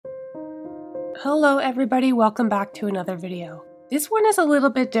Hello everybody, welcome back to another video. This one is a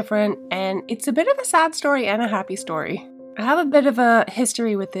little bit different and it's a bit of a sad story and a happy story. I have a bit of a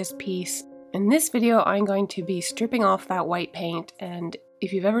history with this piece. In this video I'm going to be stripping off that white paint, and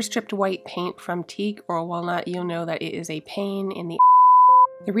if you've ever stripped white paint from teak or walnut, you'll know that it is a pain in the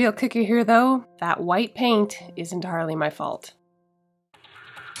The real kicker here though, that white paint is entirely my fault.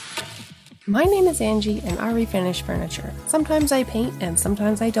 My name is Angie and I refinish furniture. Sometimes I paint and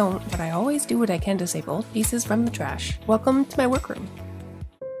sometimes I don't, but I always do what I can to save old pieces from the trash. Welcome to my workroom.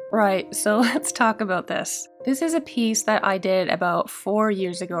 Right, so let's talk about this. This is a piece that I did about 4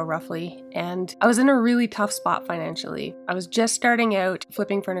 years ago roughly, and I was in a really tough spot financially. I was just starting out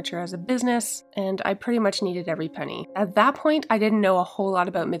flipping furniture as a business, and I pretty much needed every penny. At that point, I didn't know a whole lot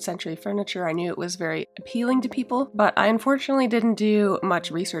about mid-century furniture. I knew it was very appealing to people, but I unfortunately didn't do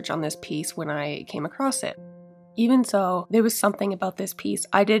much research on this piece when I came across it. Even so, there was something about this piece.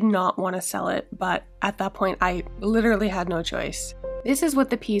 I did not want to sell it, but at that point, I literally had no choice. This is what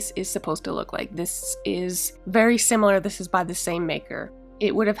the piece is supposed to look like. This is very similar. This is by the same maker.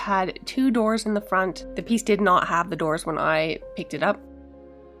 It would have had 2 doors in the front. The piece did not have the doors when I picked it up.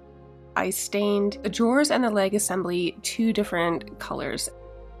 I stained the drawers and the leg assembly 2 different colors.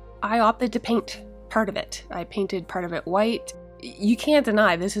 I opted to paint part of it. I painted part of it white. You can't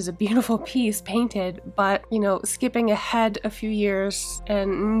deny this is a beautiful piece painted, but you know, skipping ahead a few years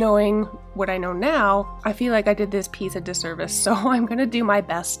and knowing what I know now, I feel like I did this piece a disservice. So I'm gonna do my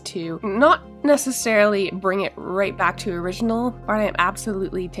best to not necessarily bring it right back to original, but I am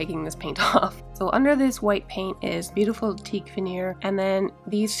absolutely taking this paint off. So under this white paint is beautiful teak veneer, and then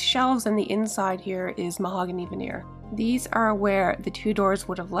these shelves on the inside here is mahogany veneer. These are where the 2 doors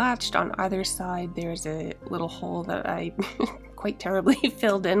would have latched. On either side there's a little hole that I quite terribly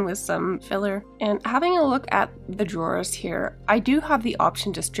filled in with some filler. And having a look at the drawers here, I do have the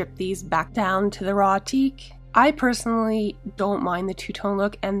option to strip these back down to the raw teak. I personally don't mind the 2-tone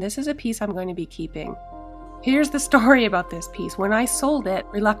look, and this is a piece I'm going to be keeping. Here's the story about this piece. When I sold it,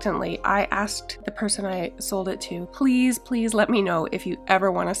 reluctantly, I asked the person I sold it to, please let me know if you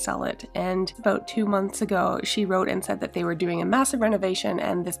ever want to sell it. And about 2 months ago, she wrote and said that they were doing a massive renovation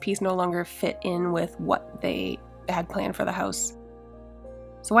and this piece no longer fit in with what they had planned for the house.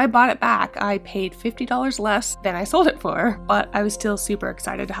 So I bought it back. I paid $50 less than I sold it for, but I was still super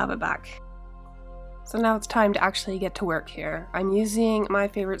excited to have it back. So now it's time to actually get to work here. I'm using my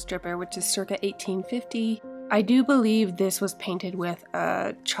favorite stripper, which is circa 1850. I do believe this was painted with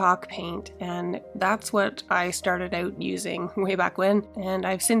chalk paint, and that's what I started out using way back when. And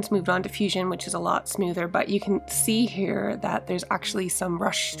I've since moved on to Fusion, which is a lot smoother, but you can see here that there's actually some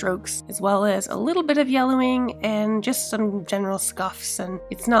rush strokes, as well as a little bit of yellowing and just some general scuffs, and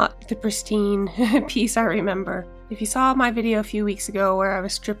it's not the pristine piece I remember. If you saw my video a few weeks ago where I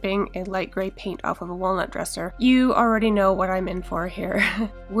was stripping a light gray paint off of a walnut dresser, you already know what I'm in for here.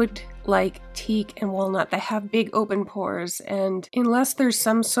 Wood like teak and walnut, they have big open pores, and unless there's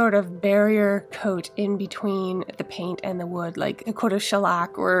some sort of barrier coat in between the paint and the wood, like a coat of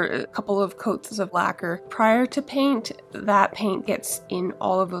shellac or a couple of coats of lacquer, prior to paint, that paint gets in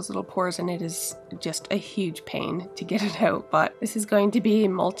all of those little pores and it is just a huge pain to get it out. But this is going to be a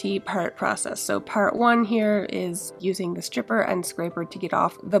multi-part process. So part 1 here is using the stripper and scraper to get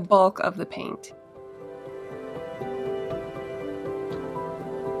off the bulk of the paint.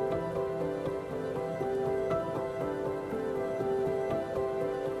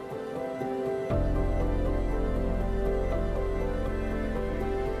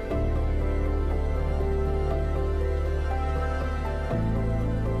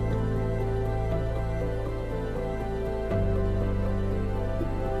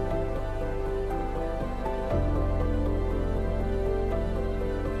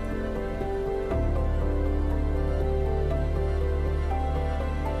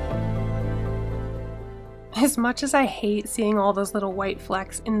 As much as I hate seeing all those little white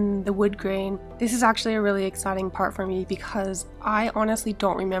flecks in the wood grain, this is actually a really exciting part for me because I honestly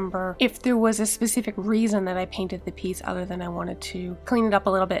don't remember if there was a specific reason that I painted the piece other than I wanted to clean it up a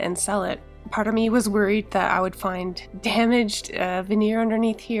little bit and sell it. Part of me was worried that I would find damaged veneer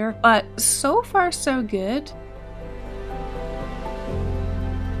underneath here, but so far so good.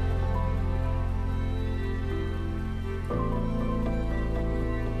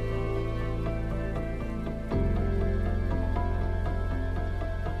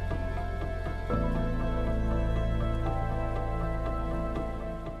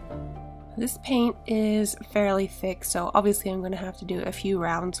 This paint is fairly thick, so obviously I'm going to have to do a few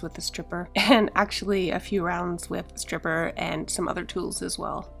rounds with the stripper, and actually a few rounds with stripper and some other tools as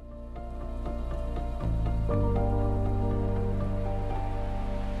well.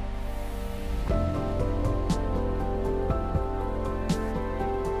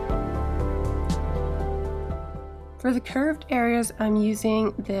 For the curved areas, I'm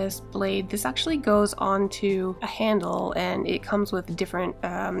using this blade. This actually goes onto a handle and it comes with different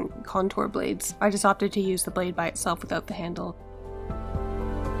contour blades. I just opted to use the blade by itself without the handle.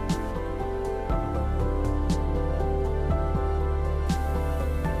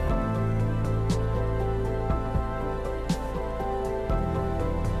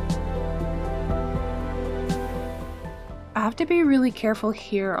 I have to be really careful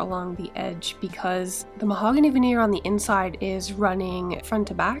here along the edge because the mahogany veneer on the inside is running front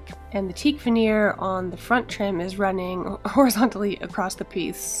to back and the teak veneer on the front trim is running horizontally across the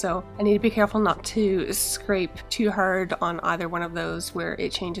piece. So I need to be careful not to scrape too hard on either one of those where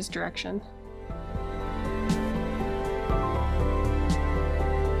it changes direction.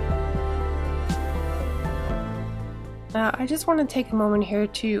 I just want to take a moment here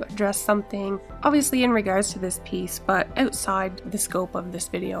to address something, obviously in regards to this piece, but outside the scope of this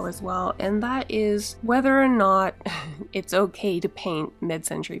video as well, and that is whether or not it's okay to paint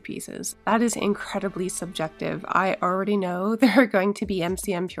mid-century pieces. That is incredibly subjective. I already know there are going to be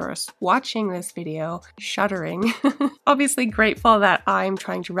MCM purists watching this video, shuddering. Obviously grateful that I'm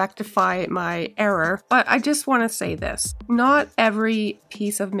trying to rectify my error, but I just want to say this. Not every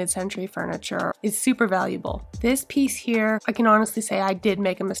piece of mid-century furniture is super valuable. This piece here, I can honestly say I did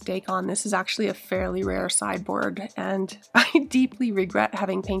make a mistake on. This is actually a fairly rare sideboard and I deeply regret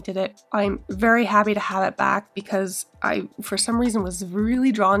having painted it. I'm very happy to have it back because I, for some reason, was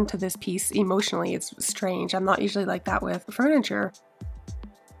really drawn to this piece emotionally. It's strange. I'm not usually like that with furniture.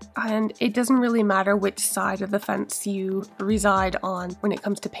 And it doesn't really matter which side of the fence you reside on when it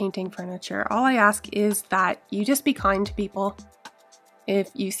comes to painting furniture. All I ask is that you just be kind to people.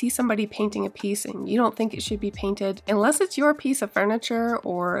 If you see somebody painting a piece and you don't think it should be painted, unless it's your piece of furniture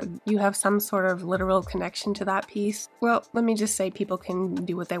or you have some sort of literal connection to that piece, well, let me just say people can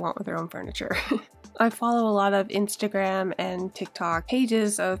do what they want with their own furniture. I follow a lot of Instagram and TikTok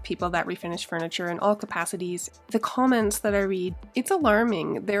pages of people that refinish furniture in all capacities. The comments that I read, it's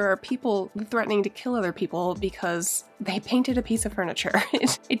alarming. There are people threatening to kill other people because they painted a piece of furniture.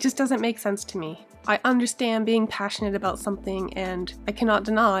 It just doesn't make sense to me. I understand being passionate about something, and I cannot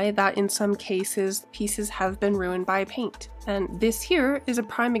deny that in some cases pieces have been ruined by paint. And this here is a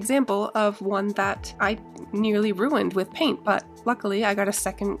prime example of one that I nearly ruined with paint, but luckily I got a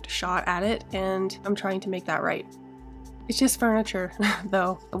second shot at it and I'm trying to make that right. It's just furniture,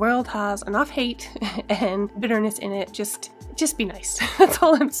 though. The world has enough hate and bitterness in it. Just be nice. That's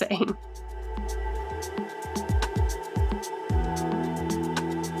all I'm saying.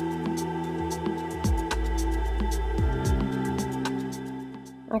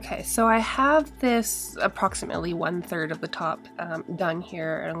 Okay, so I have this approximately 1/3 of the top done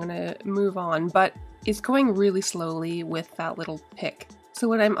here, and I'm gonna move on, but it's going really slowly with that little pick. So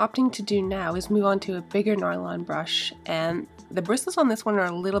what I'm opting to do now is move on to a bigger nylon brush, and the bristles on this one are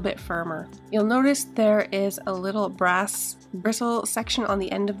a little bit firmer. You'll notice there is a little brass bristle section on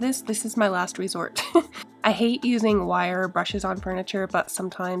the end of this. This is my last resort. I hate using wire brushes on furniture, but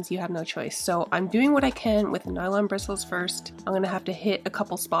sometimes you have no choice. So I'm doing what I can with the nylon bristles first. I'm gonna have to hit a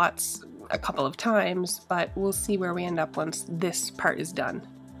couple spots a couple of times, but we'll see where we end up once this part is done.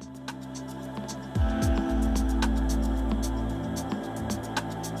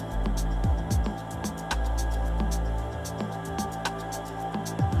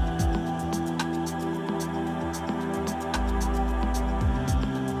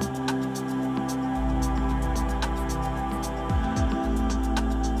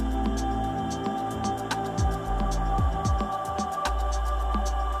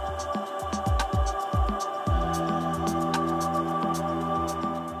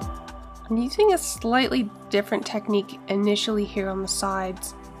 I'm using a slightly different technique initially here on the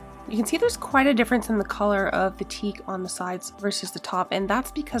sides. You can see there's quite a difference in the color of the teak on the sides versus the top, and that's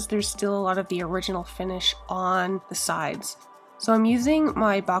because there's still a lot of the original finish on the sides. So I'm using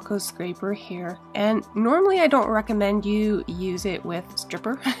my Baco scraper here, and normally I don't recommend you use it with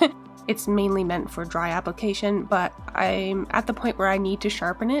stripper. It's mainly meant for dry application, but I'm at the point where I need to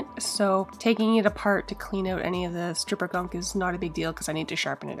sharpen it, so taking it apart to clean out any of the stripper gunk is not a big deal because I need to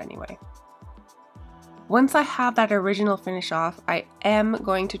sharpen it anyway. Once I have that original finish off, I am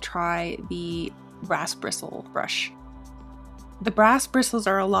going to try the brass bristle brush. The brass bristles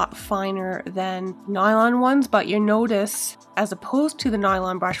are a lot finer than nylon ones, but you'll notice, as opposed to the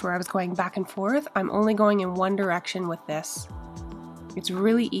nylon brush where I was going back and forth, I'm only going in one direction with this. It's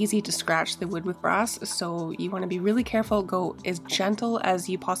really easy to scratch the wood with brass, so you want to be really careful, go as gentle as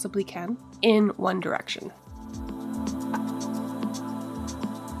you possibly can in one direction.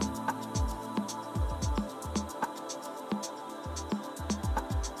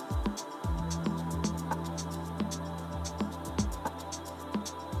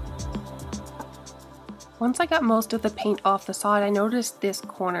 Once I got most of the paint off the side, I noticed this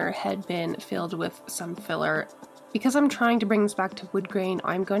corner had been filled with some filler. Because I'm trying to bring this back to wood grain,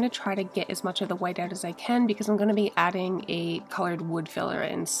 I'm going to try to get as much of the white out as I can because I'm going to be adding a colored wood filler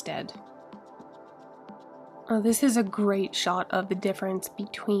instead. This is a great shot of the difference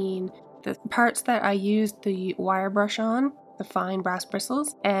between the parts that I used the wire brush on, the fine brass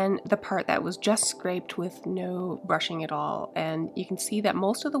bristles, and the part that was just scraped with no brushing at all. And you can see that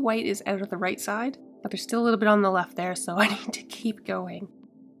most of the white is out of the right side, but there's still a little bit on the left there, so I need to keep going.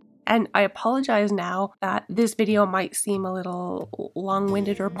 And I apologize now that this video might seem a little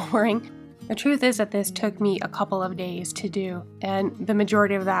long-winded or boring. The truth is that this took me a couple of days to do, and the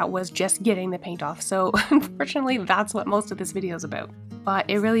majority of that was just getting the paint off. So unfortunately, that's what most of this video is about. But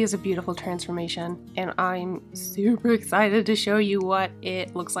it really is a beautiful transformation, and I'm super excited to show you what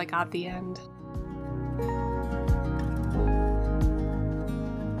it looks like at the end.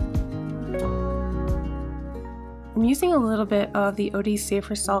 I'm using a little bit of the OD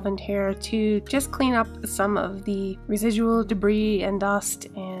Safer Solvent here to just clean up some of the residual debris and dust,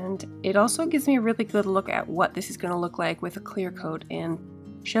 and it also gives me a really good look at what this is going to look like with a clear coat and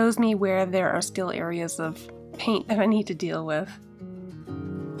shows me where there are still areas of paint that I need to deal with.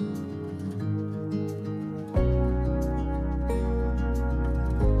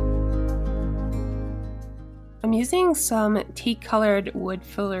 I'm using some teak colored wood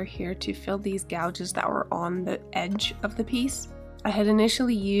filler here to fill these gouges that were on the edge of the piece. I had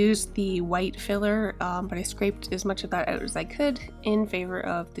initially used the white filler, but I scraped as much of that out as I could in favor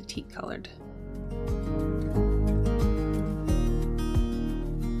of the teak colored.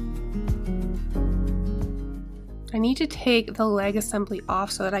 I need to take the leg assembly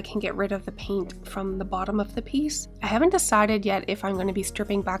off so that I can get rid of the paint from the bottom of the piece. I haven't decided yet if I'm going to be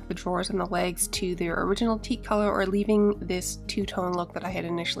stripping back the drawers and the legs to their original teak color or leaving this two-tone look that I had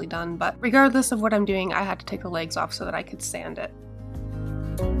initially done, but regardless of what I'm doing, I had to take the legs off so that I could sand it.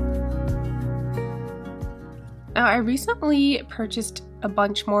 Now, I recently purchased a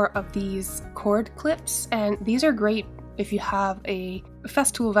bunch more of these cord clips, and these are great if you have a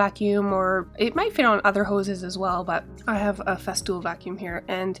Festool vacuum, or it might fit on other hoses as well, but I have a Festool vacuum here,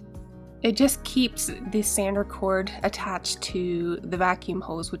 and it just keeps the sander cord attached to the vacuum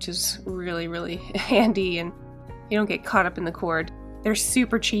hose, which is really handy, and you don't get caught up in the cord. They're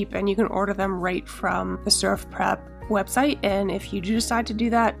super cheap, and you can order them right from the Surf Prep website, and if you do decide to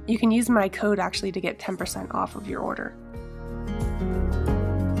do that, you can use my code actually to get 10% off of your order.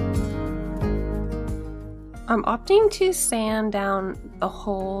 I'm opting to sand down the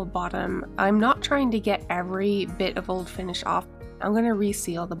whole bottom. I'm not trying to get every bit of old finish off. I'm going to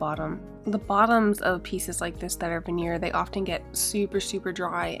reseal the bottom. The bottoms of pieces like this that are veneer, they often get super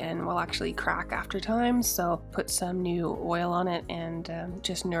dry and will actually crack after time, so put some new oil on it and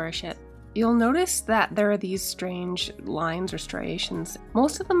just nourish it. You'll notice that there are these strange lines or striations.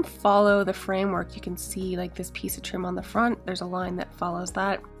 Most of them follow the framework. You can see like this piece of trim on the front, there's a line that follows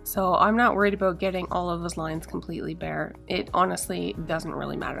that. So I'm not worried about getting all of those lines completely bare. It honestly doesn't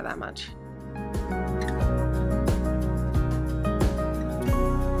really matter that much.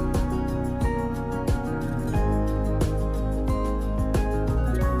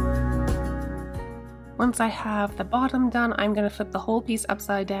 Once I have the bottom done, I'm going to flip the whole piece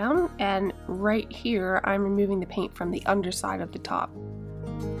upside down, and right here I'm removing the paint from the underside of the top.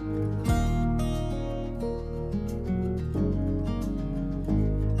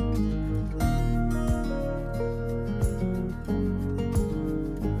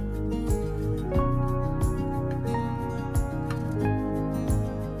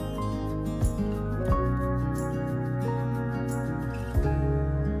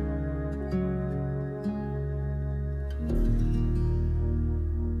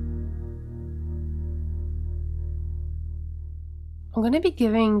 I'm going to be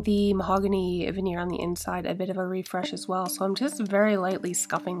giving the mahogany veneer on the inside a bit of a refresh as well, so I'm just very lightly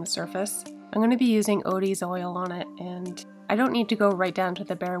scuffing the surface. I'm going to be using Odie's oil on it, and I don't need to go right down to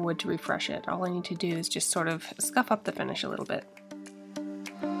the bare wood to refresh it. All I need to do is just sort of scuff up the finish a little bit.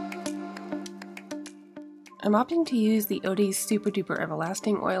 I'm opting to use the Odie's Super Duper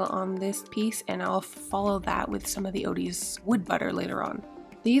Everlasting oil on this piece, and I'll follow that with some of the Odie's wood butter later on.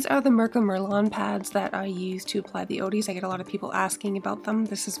 These are the Mirka Merlon pads that I use to apply the Odie's. I get a lot of people asking about them.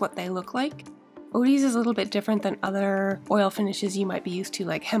 This is what they look like. Odie's is a little bit different than other oil finishes you might be used to,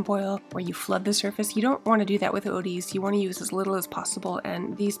 like hemp oil, where you flood the surface. You don't want to do that with Odie's. You want to use as little as possible,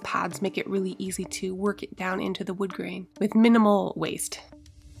 and these pads make it really easy to work it down into the wood grain with minimal waste.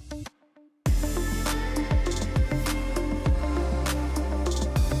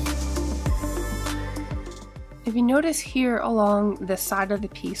 If you notice here along the side of the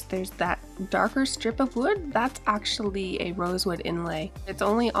piece, there's that darker strip of wood. That's actually a rosewood inlay. It's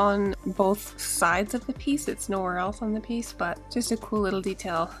only on both sides of the piece. It's nowhere else on the piece, but just a cool little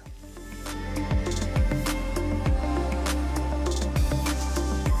detail.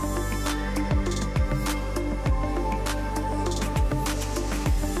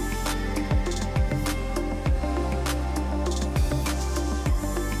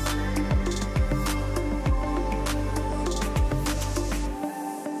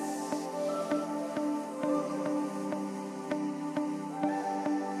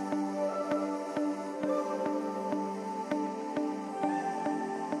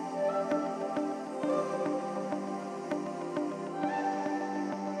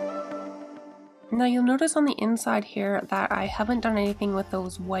 Now you'll notice on the inside here that I haven't done anything with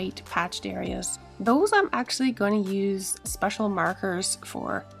those white patched areas. Those I'm actually going to use special markers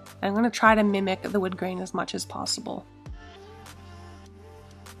for. I'm going to try to mimic the wood grain as much as possible.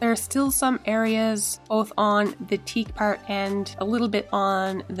 There are still some areas both on the teak part and a little bit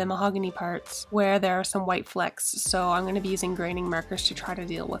on the mahogany parts where there are some white flecks, so I'm going to be using graining markers to try to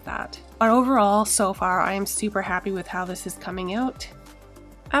deal with that. But overall, so far, I am super happy with how this is coming out.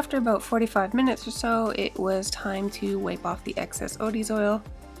 After about 45 minutes or so, it was time to wipe off the excess Odie's oil.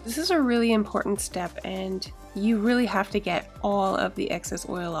 This is a really important step and you really have to get all of the excess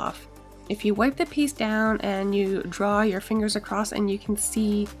oil off. If you wipe the piece down and you draw your fingers across and you can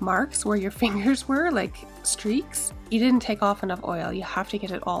see marks where your fingers were, like streaks, you didn't take off enough oil. You have to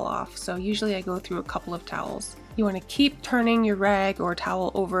get it all off. So usually I go through a couple of towels. You want to keep turning your rag or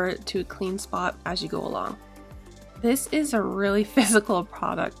towel over to a clean spot as you go along. This is a really physical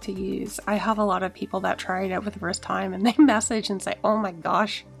product to use. I have a lot of people that try it out for the first time and they message and say, oh my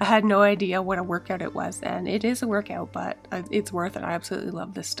gosh, I had no idea what a workout it was. And it is a workout, but it's worth it. I absolutely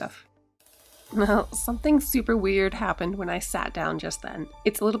love this stuff. Now, something super weird happened when I sat down just then.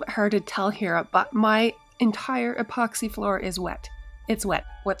 It's a little bit hard to tell here, but my entire epoxy floor is wet. It's wet.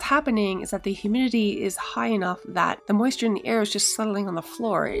 What's happening is that the humidity is high enough that the moisture in the air is just settling on the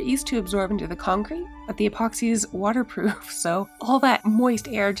floor. It used to absorb into the concrete, but the epoxy is waterproof, so all that moist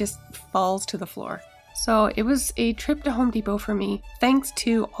air just falls to the floor. So it was a trip to Home Depot for me. Thanks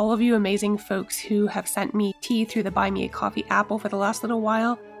to all of you amazing folks who have sent me tea through the Buy Me a Coffee app over the last little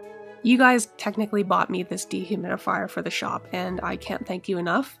while. You guys technically bought me this dehumidifier for the shop, and I can't thank you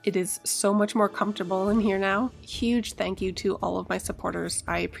enough. It is so much more comfortable in here now. Huge thank you to all of my supporters.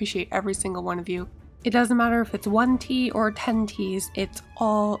 I appreciate every single one of you. It doesn't matter if it's 1 tea or 10 teas, it's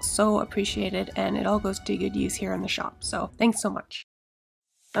all so appreciated and it all goes to good use here in the shop. So thanks so much.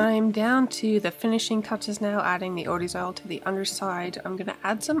 I'm down to the finishing touches now, adding the Odie's oil to the underside. I'm going to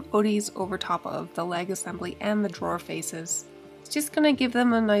add some Odie's over top of the leg assembly and the drawer faces. Just gonna give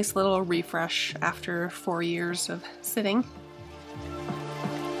them a nice little refresh after 4 years of sitting.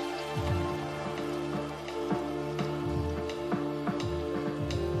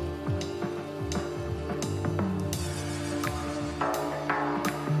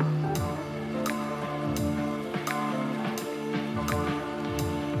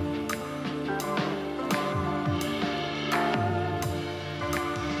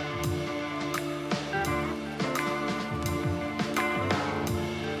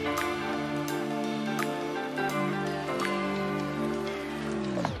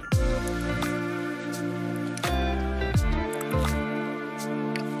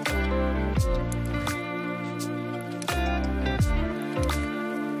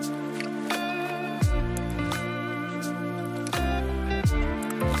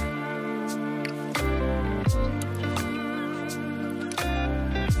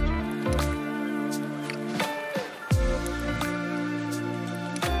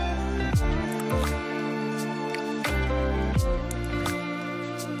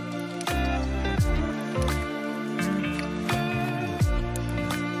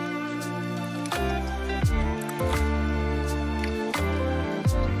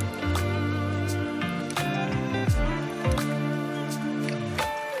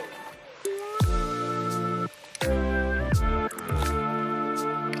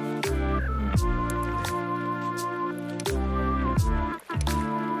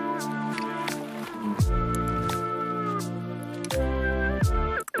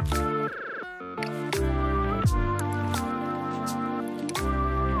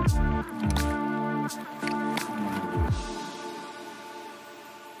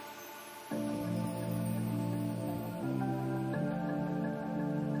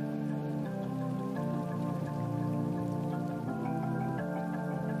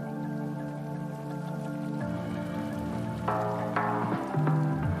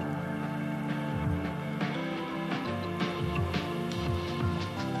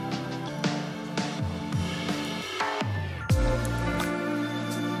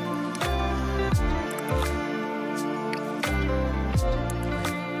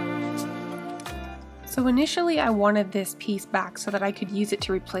 So initially I wanted this piece back so that I could use it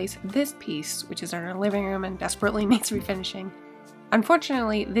to replace this piece, which is in our living room and desperately needs refinishing.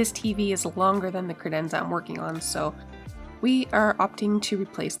 Unfortunately, this TV is longer than the credenza I'm working on, so we are opting to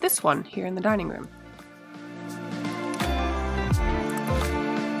replace this one here in the dining room.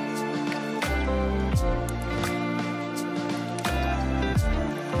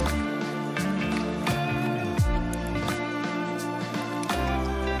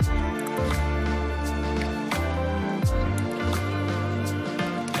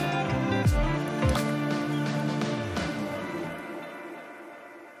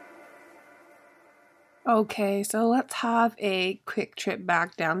 Okay, so let's have a quick trip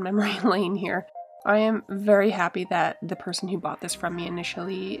back down memory lane here. I am very happy that the person who bought this from me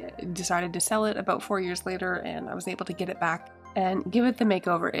initially decided to sell it about 4 years later, and I was able to get it back and give it the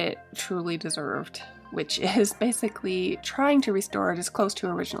makeover it truly deserved, which is basically trying to restore it as close to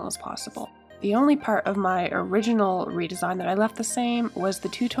original as possible. The only part of my original redesign that I left the same was the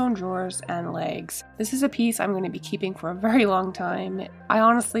two-tone drawers and legs. This is a piece I'm going to be keeping for a very long time. I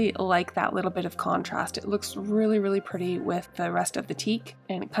honestly like that little bit of contrast. It looks really, really pretty with the rest of the teak,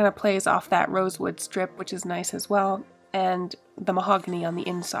 and it kind of plays off that rosewood strip, which is nice as well, and the mahogany on the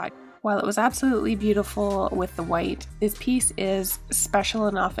inside. While it was absolutely beautiful with the white, this piece is special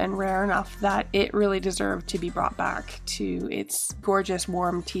enough and rare enough that it really deserved to be brought back to its gorgeous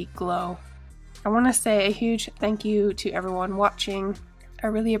warm teak glow. I want to say a huge thank you to everyone watching. I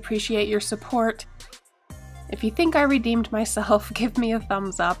really appreciate your support. If you think I redeemed myself, give me a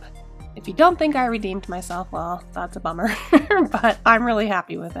thumbs up. If you don't think I redeemed myself, well, that's a bummer, but I'm really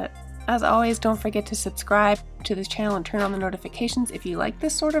happy with it. As always, don't forget to subscribe to this channel and turn on the notifications if you like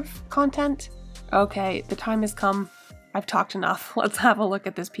this sort of content. Okay, the time has come. I've talked enough. Let's have a look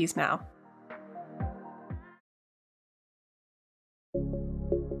at this piece now.